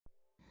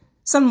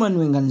Sanibonani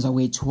wengane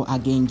zawethu,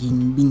 ake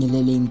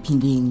ngibingelele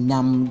ngiphinde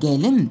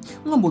nginamukele.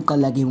 Ungabe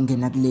uqala ke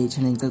ungena kule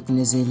channel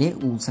ngicela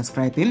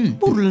usubscribe.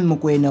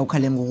 UMokwena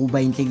ukhale ngokuba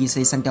yinhlekisa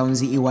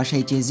i-Sundowns iwasha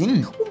ijezi.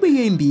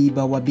 Ubiike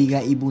imbiba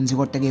wabika ibunzi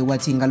kodwa ke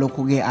wathi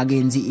ngalokho ke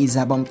akenzi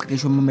izaba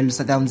umqeqeshi weMamelodi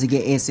Sundowns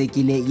ke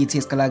esegilwe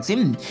yiTS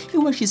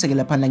iwashisa ke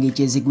lapha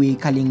ngejezi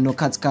kwiCarling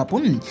knockout cup.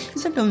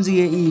 iSundowns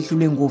ke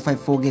ihlulwe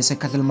ngo-5-4 ke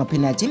sekukhahlelwa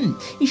amaphenathi.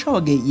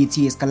 Ishaywa ke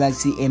yiTS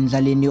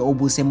emdlalweni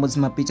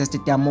obuseMbombela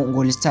stadium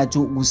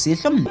ngolesithathu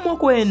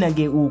UMokwena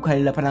ke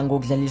Ukhale lapha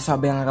ngokudlaliswa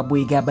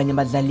bengakabuyi ke abanye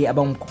abadlali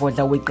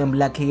abangumkhodla weqembu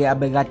lakhe ke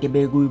abekade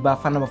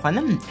bekuyibafana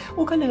bafana.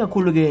 Ukhale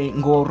kakhulu ke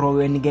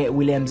ngoRowan ke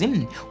Williams,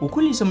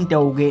 Khuliso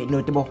Mudau ke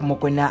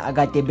noTebogomokwena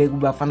akade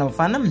bekubafana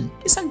bafana.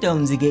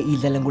 iSundowns ke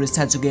idlala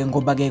ngolesithathu ke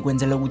ngoba ke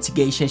kwenzela ukuthi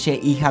ke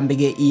isheshe ihambe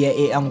ke iye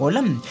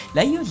e-Angola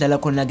la iyodlala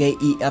khona ke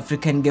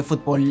i-African ke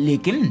Football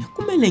League.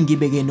 Kumele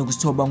ngibe ke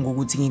nokusithoba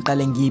ngokuthi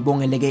ngiqale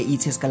ngibongele ke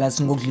iTS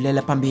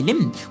ngokudlulela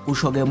phambili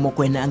kusho ke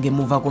Mokwena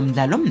angemuva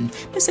komdlalo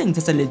bese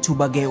ngithatha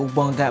lethuba ke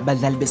ukubonga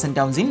abadlali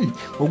beSundowns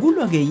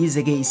ngokulwa ke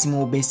yize ke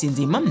isimo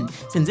besinzima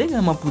senzeka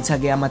amaphutha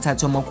ke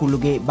amathathu amakhulu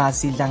ke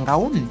basidla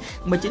ngawo.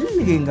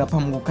 Ngibatshelile ke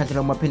ngaphambi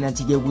kokukhahlelwa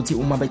amaphenathi ke ukuthi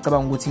uma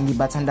becabanga ukuthi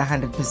ngibathanda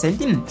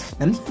 100%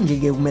 namhlanje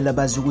ke kumele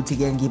bazi ukuthi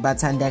ke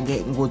ngibathanda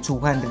ke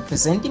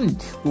ngo-200%.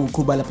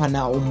 Uqhuba lapha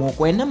na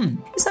uMokwena.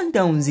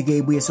 iSundowns ke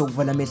ibuye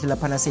sokuvala amehlo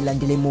lapha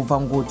selandele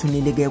emuva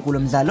ngothunile ke kulo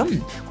mdlalo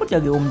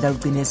kodwa ke umdlalo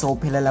ugcine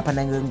sewuphela lapha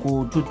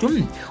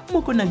ngo-2-2.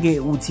 Umokwena ke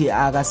uthi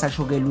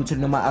akasasho ke lutho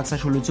noma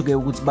akusasho lutho ke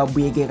ukuthi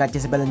babuye ke kade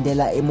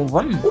sebalandela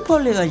emuva.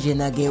 Uphawule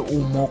kanjena ke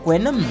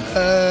uMokwena.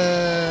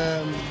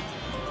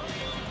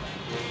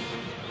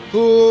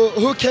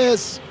 Who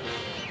cares?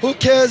 Who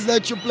cares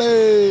that you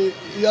play,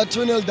 you are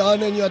 2-0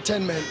 down and you are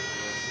 10 men?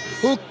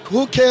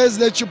 Who cares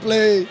that you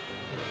play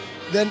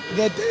then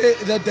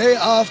the day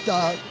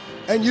after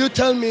and you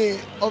tell me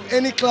of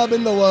any club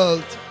in the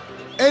world,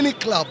 any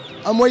club,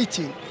 I'm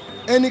waiting,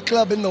 any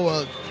club in the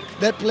world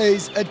that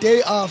plays a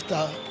day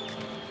after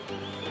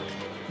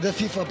the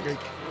FIFA break?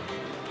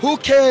 Who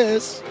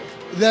cares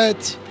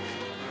that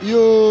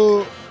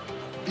you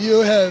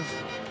have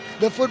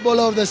the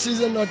footballer of the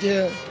season not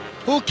here?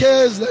 Who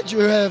cares that you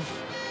have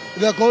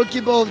the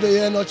goalkeeper of the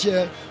year not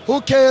here?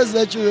 Who cares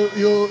that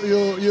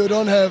you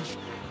don't have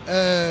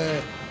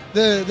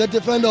the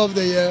defender of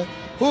the year?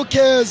 Who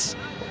cares?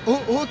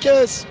 Who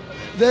cares?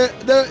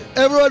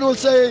 Everyone will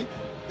say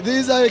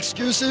these are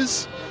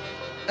excuses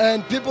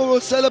and people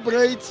will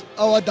celebrate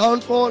our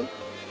downfall,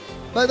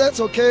 but that's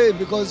okay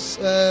because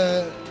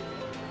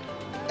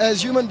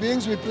as human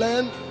beings we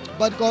plan,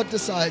 but God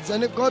decides,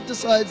 and if God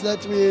decides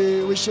that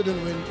we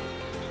shouldn't win,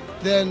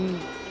 then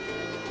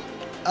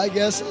I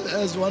guess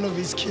as one of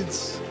his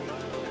kids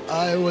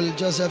I will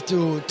just have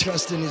to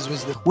trust in his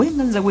wisdom.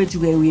 Wenganza kwethu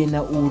ke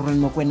uyena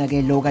uMokwena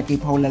ke lo kade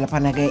iphawula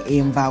lapha ke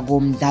emva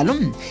komdlalo.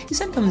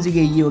 iSundowns ke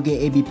yiyo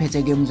ke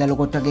ebiphethe ke umdlalo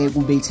kodwa ke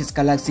kube iTS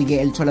ke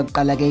elithola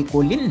kuqala ke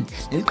igoli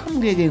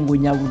liqhamuke ke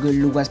ngonyaka ke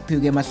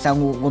lukaSiphiwe ke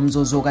Mahlangu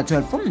ngomzozo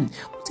ka-12.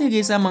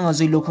 Utheke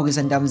samangazo ilokho ke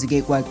iSundowns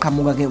ke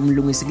kwaqhamuka ke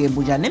umlungisi ke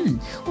Mbujane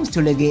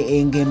usithole ke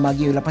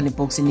engemakiyo lapha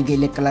neboxini ke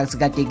leGalaxy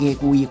kade ke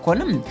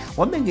kuyikhona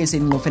wabenge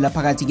senqofela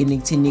phakathi ke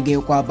nekuthini ke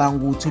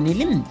kwabanga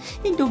uthunile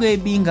into ke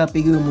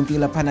bingabhekiwe umuntu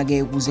lapha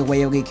ke kuze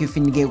kwayo ke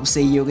Kifini ke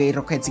kuseyiyo ke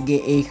Rockets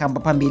ke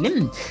ehamba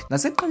phambili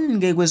ngaseqaleni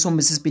ke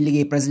kwesombe sesibili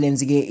ke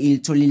Brazilians ke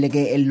ilitholile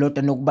ke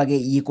elilodwa nokuba ke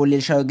igoli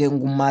elishayo ke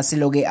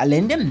nguMarcelo ke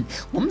Allende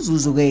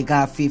ngomzuzu ke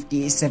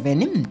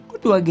ka-57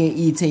 kodwa ke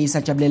ithe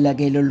isajabulela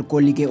ke lolu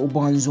goli ke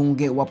uBonganzungu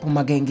ke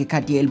waphuma ke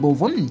ngekhadi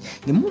elibovu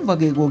ngemuva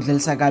ke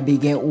kokudlalisa kabi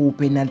ke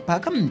uPenal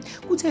Park.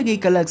 Kuthe ke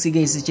iGalaxy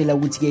ke isitshela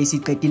ukuthi ke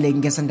isiqedile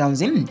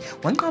ngeSundowns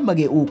wanqaba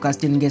ke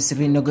uGustin ke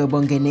Sirino ke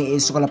bongene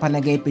esuka lapha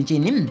ke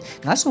ebhenjini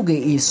ngaso ke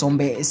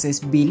isombe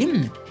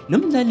sesibili. Lo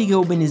mdlali ke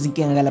ube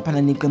nezinkinga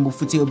lapha neqembu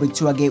futhi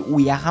obekuthiwa ke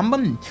uyahamba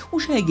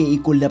ushaye ke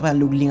igoli lapha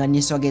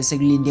lokulinganiswa ke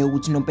sekulinde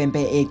ukuthi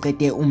noMpempe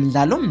eqede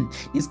umdlalo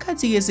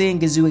isikhathi ke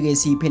sengeziwe ke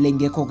siphele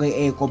ngekho ke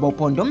egoba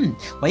uphondo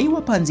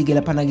wayiwa phansi ke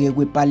lapha ke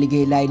kwepali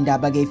ke la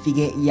indaba ke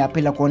ifike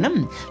yaphela khona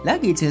la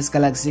ke iTS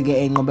ke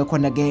enqobe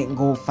khona ke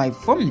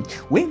ngo-5-4.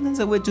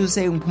 Wenganza kwethu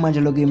sengiphuma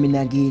njalo ke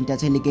mina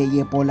ngintathele ke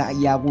yebhola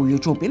ya ku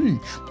YouTube.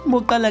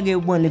 Uqala ke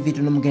ukubona le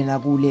video nomngena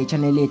kule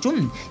channel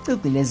yethu,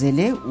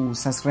 cigcinezele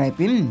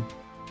usubscribe.